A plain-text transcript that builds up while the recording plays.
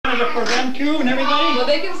come too and everybody? Well,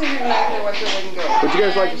 they can stay here tonight if they want to, they can go. Would you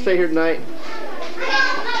guys like to stay here tonight?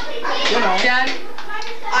 You know. Dad,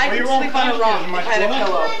 I can sleep on a rock if I had a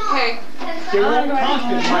pillow. Okay. They won't cost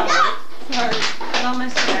as much. Sorry. I don't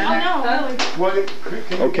miss it. What,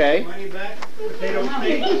 can you Okay. get money back if they don't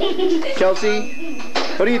pay? Kelsey,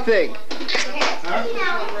 what do you think? Huh?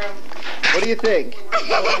 What do you think? What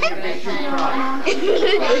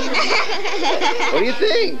do you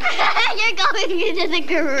think? You're going into the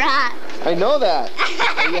garage. I know that.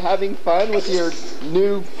 Are you having fun with your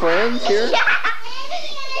new friends here?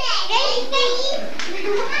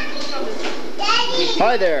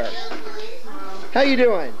 Hi there. How you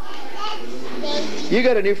doing? You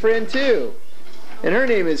got a new friend too. And her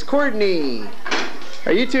name is Courtney.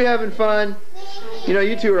 Are you two having fun? You know,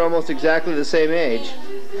 you two are almost exactly the same age.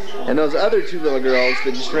 And those other two little girls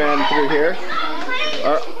that just ran through here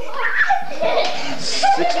are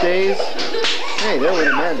 6 days. Hey, they're with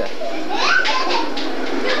Amanda.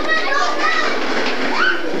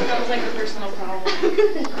 Sounds like a personal problem.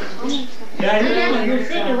 Yeah, you're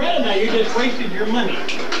sitting around now. You just wasted your money.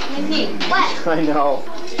 What? I know.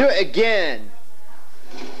 Do it again.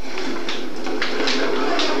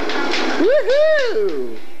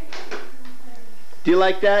 Woohoo! Do you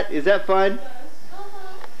like that? Is that fun?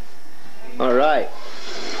 All right.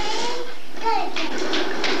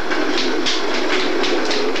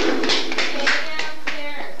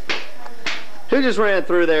 Who just ran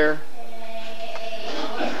through there?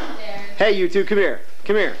 Hey, you two, come here.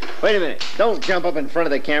 Come here. Wait a minute. Don't jump up in front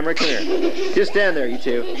of the camera. Come here. Just stand there, you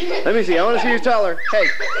two. Let me see. I want to see you taller. Hey.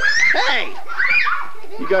 Hey!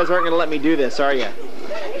 You guys aren't going to let me do this, are you?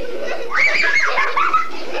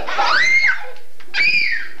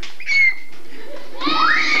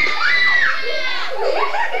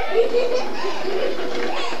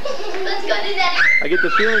 Let's go do that. I get the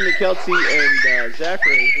feeling that Kelsey and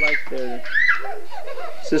Zachary like their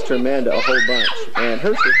sister Amanda a whole bunch. And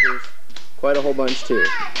her sisters quite a whole bunch too.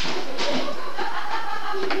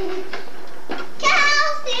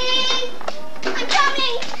 Kelsey! I'm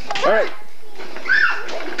coming! All right.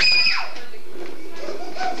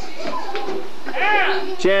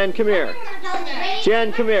 Jan, come here.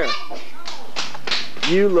 Jan, come here.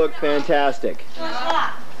 You look fantastic.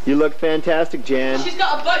 You look fantastic, Jan. She's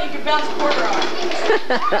got a butt you can bounce a quarter on.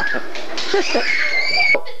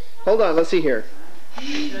 Hold on, let's see here.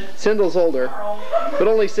 Cindel's older, but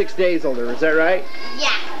only 6 days older, is that right?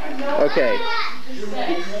 Yeah. Okay.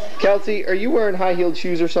 Kelsey, are you wearing high-heeled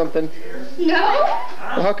shoes or something? No.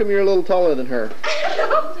 Well, how come you're a little taller than her?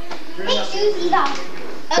 Hey, shoes off.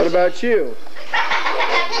 What about you?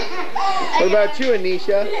 What about you,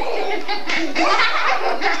 Anisha?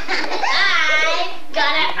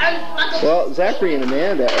 Well, Zachary and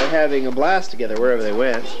Amanda are having a blast together wherever they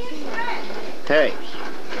went. Hey.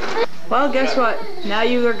 Well, guess what? Now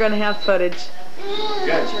you are going to have footage.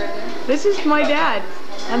 Good. This is my dad,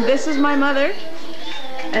 and this is my mother,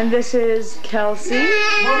 and this is Kelsey.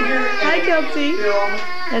 Hi, Kelsey.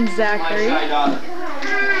 And Zachary.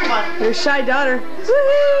 Your shy daughter.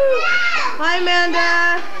 Woohoo! Hi,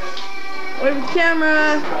 Amanda. Wave the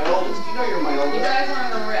camera. You know you're my oldest. You guys are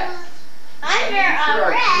under arrest. Under You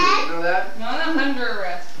arrest. know that? No, not under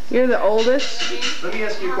arrest. You're the oldest. Let me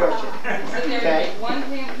ask you a question. Sit there, Okay. you make one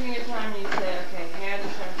thing at a time, and you say, okay, hand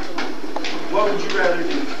is trying to What would you rather do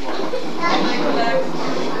tomorrow? relax.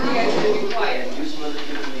 You guys should be quiet. Do some other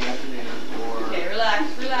things in the afternoon, or Okay, relax,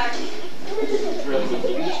 relax. or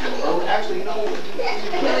actually, you know what?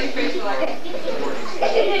 Tell your face relax.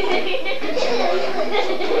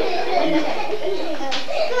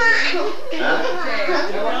 Huh?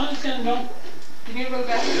 Okay. Don't. You need to go to the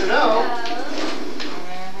bathroom? No.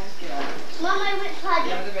 Mom, I went potty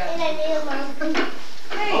and I made a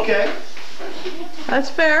mom. Okay. That's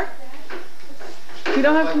fair. You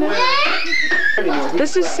don't have to know.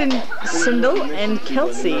 This is Cindel and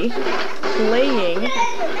Kelsey playing.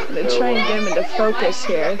 I'm going to try and get them into focus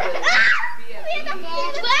here.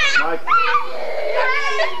 Mike.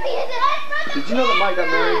 Did you know that Mike got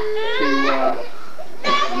married to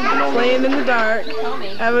Playing in the dark,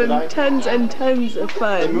 having tons and tons of They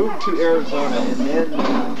fun. moved to Arizona and then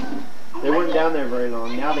they weren't down there very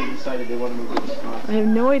long. Now they decided they want to move to Wisconsin. I have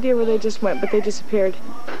no idea where they just went, but they disappeared.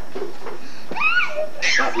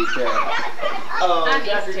 Not be fair.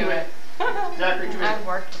 Zachary, come here. Zachary, come here. I've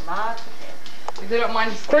worked a lot. If they don't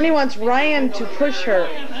mind. Courtney wants Ryan to push her.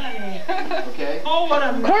 Okay. Oh, what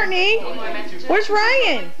a Courtney, where's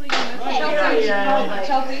Ryan?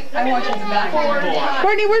 Chelsea, I want you to back.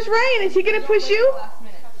 Courtney, where's Ryan? Is he gonna push you?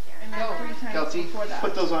 Kelsey,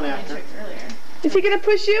 put those on after. Is he gonna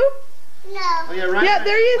push you? No. Oh, yeah, Ryan. Yeah,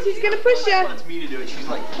 there he is. He's gonna push She you. wants me to do it. She's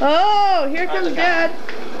like, Oh, here comes Dad.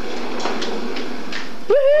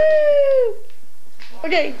 Woohoo!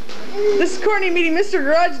 Okay, this is Courtney meeting Mr.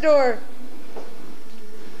 Garage Door.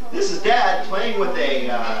 this is Dad playing with a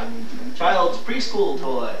child's preschool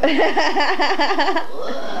toy.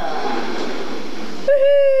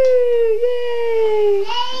 Woohoo! Yay!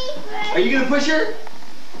 Are you gonna push her?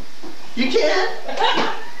 You can't.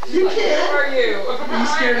 You can't. Who are you? Are you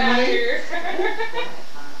scared of me?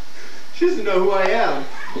 She doesn't know who I am.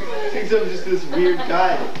 She thinks I'm just this weird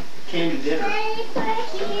guy that came to dinner.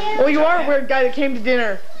 Well, you are a weird guy that came to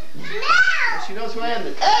dinner. She knows who I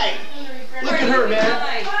am. Hey! Look at her,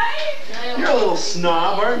 man. You're a little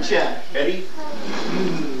snob, aren't you? Ready?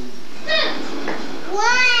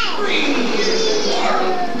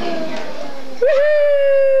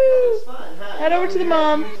 Woohoo! Head over to the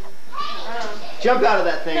mom. Jump out of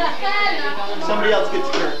that thing. Somebody else gets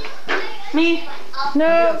a turn. Me? Somebody No.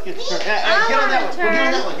 else gets a turn. Hey, get on that one. Go get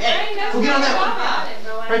on that one. Hey, go get on that one.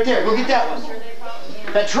 Right there. Go get that one.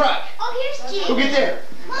 That truck. Oh, here's G. Go get there.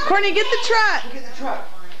 Courtney, get the truck. Go get the truck.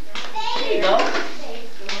 There you go.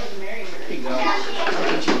 There you go.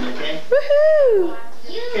 I'll get you, okay? Woohoo!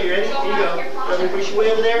 Okay, you ready? Here you go. Let me push you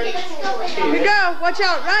way over there. Okay, Here we go. Watch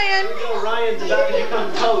out, Ryan. Here we go. Ryan's about to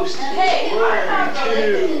become toast. Hey. 1,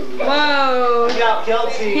 2. Whoa. Look out,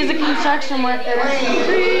 Kelsey. He's a construction worker. 3.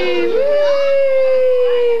 Woo!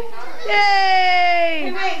 Yay!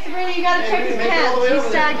 Hey, wait, Sabrina, you gotta check his pants. He's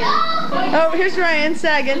sagging. Oh, here's Ryan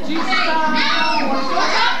sagging. Watch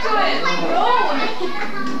out to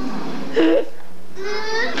it.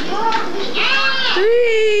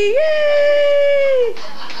 3. Yay!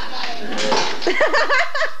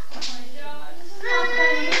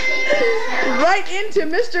 Right into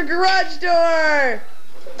Mr. Garage Door.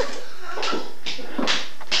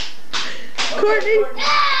 Courtney.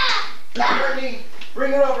 Courtney,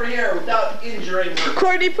 bring her over here without injuring her.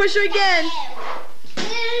 Courtney, push her again.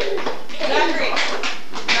 Zachary.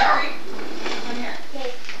 Zachary. Come here.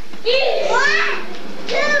 1,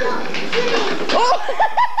 2, 3. Oh!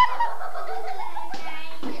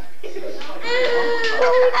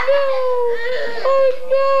 Oh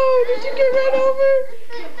no! Did you get run over?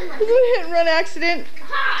 Is it a hit and run accident?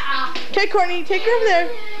 Okay, Courtney, take her over there.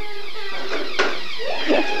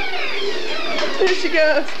 There she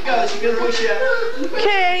goes. Go, she's gonna push you.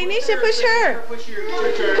 Okay, Nisha, push her. Push your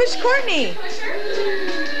turn. Push Courtney.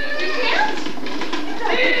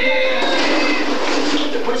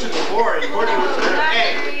 Push it before, and Courtney was her.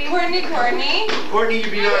 Hey, Courtney. Courtney,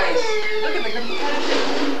 you be nice. Look at the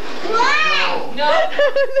No.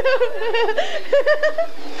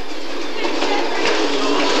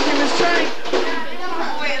 He was trying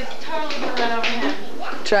Wait, it's totally gonna run over him.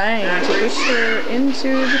 to push her into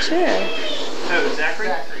the chair. Oh, Zachary?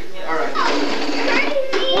 All right.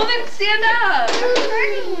 Well, then stand up.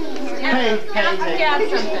 Hey, Ask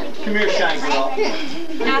something. come here, shy girl.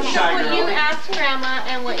 Ask Shy us what girl. you asked Grandma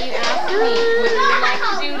and what you asked me. What would you like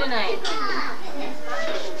to do tonight?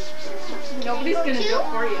 Nobody's gonna do it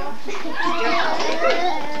for you.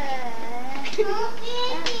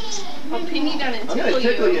 I'll pin you down and I'm gonna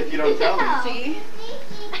tickle you if you don't tell me. See?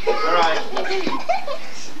 All right.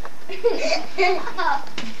 So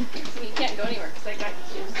you can't go anywhere because I got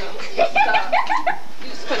you. So stop. You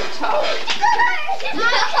just put a top.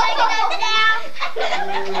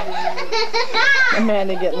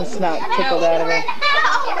 Amanda getting the snot tickled out of her.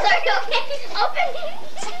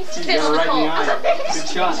 She's got her right in the eye. Good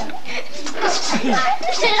shot.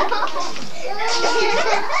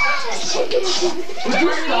 Would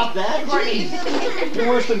you stop that? Jeez. You're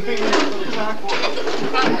worse than fingering with a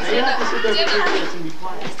chalkboard. You have to sit there for 3 minutes and be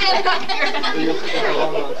quiet. So you'll sit there a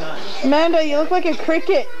long time. Amanda, you look like a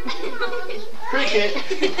cricket. Cricket.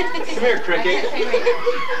 Come here, Cricket.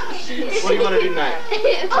 What do you want to do tonight? What do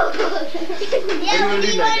you want to do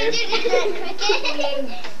tonight, Dave?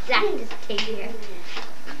 Zach, just stay here.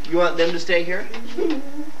 You want them to stay here?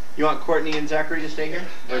 You want Courtney and Zachary to stay here?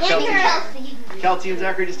 Or Kelsey? Kelsey and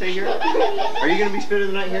Zachary to stay here? Are you going to be spending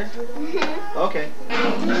the night here? Okay.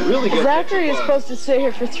 Really good. Zachary is supposed to stay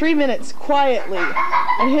here for 3 minutes quietly.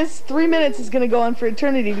 And his 3 minutes is going to go on for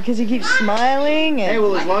eternity because he keeps smiling Hey, and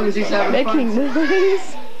well, as long as he's having making fun.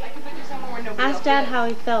 noise. Ask Dad how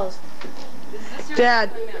he feels.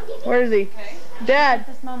 Dad, where is he? Dad,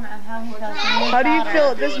 This moment of how he feels. how do you feel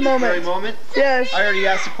at this Very moment? moment? Yes. I already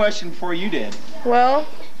asked the question before you did. Well,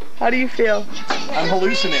 how do you feel? I'm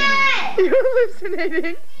hallucinating. You're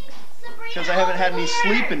hallucinating. Because I haven't had any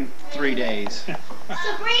sleep in 3 days.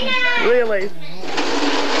 Really?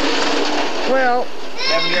 Well,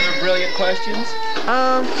 Have any other brilliant questions?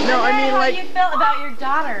 No, I mean How like. you feel about your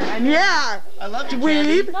daughter? I mean, Yeah. I love you,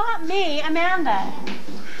 Candy. Dweeb. not me, Amanda.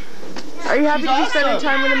 Are you happy to be spending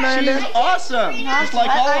time with Amanda? She's awesome. Just like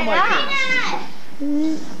all of my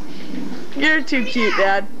kids. You're too cute,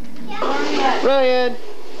 Dad. Ryan.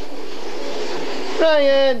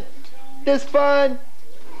 Ryan. This fun.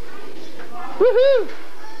 Woohoo.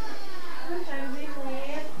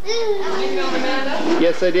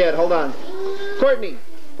 Yes, I did. Hold on. Courtney,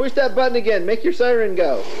 push that button again. Make your siren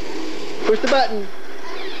go. Push the button.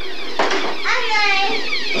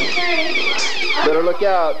 Better look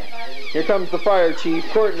out. Here comes the fire chief,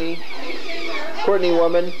 Courtney. Courtney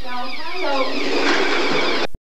woman.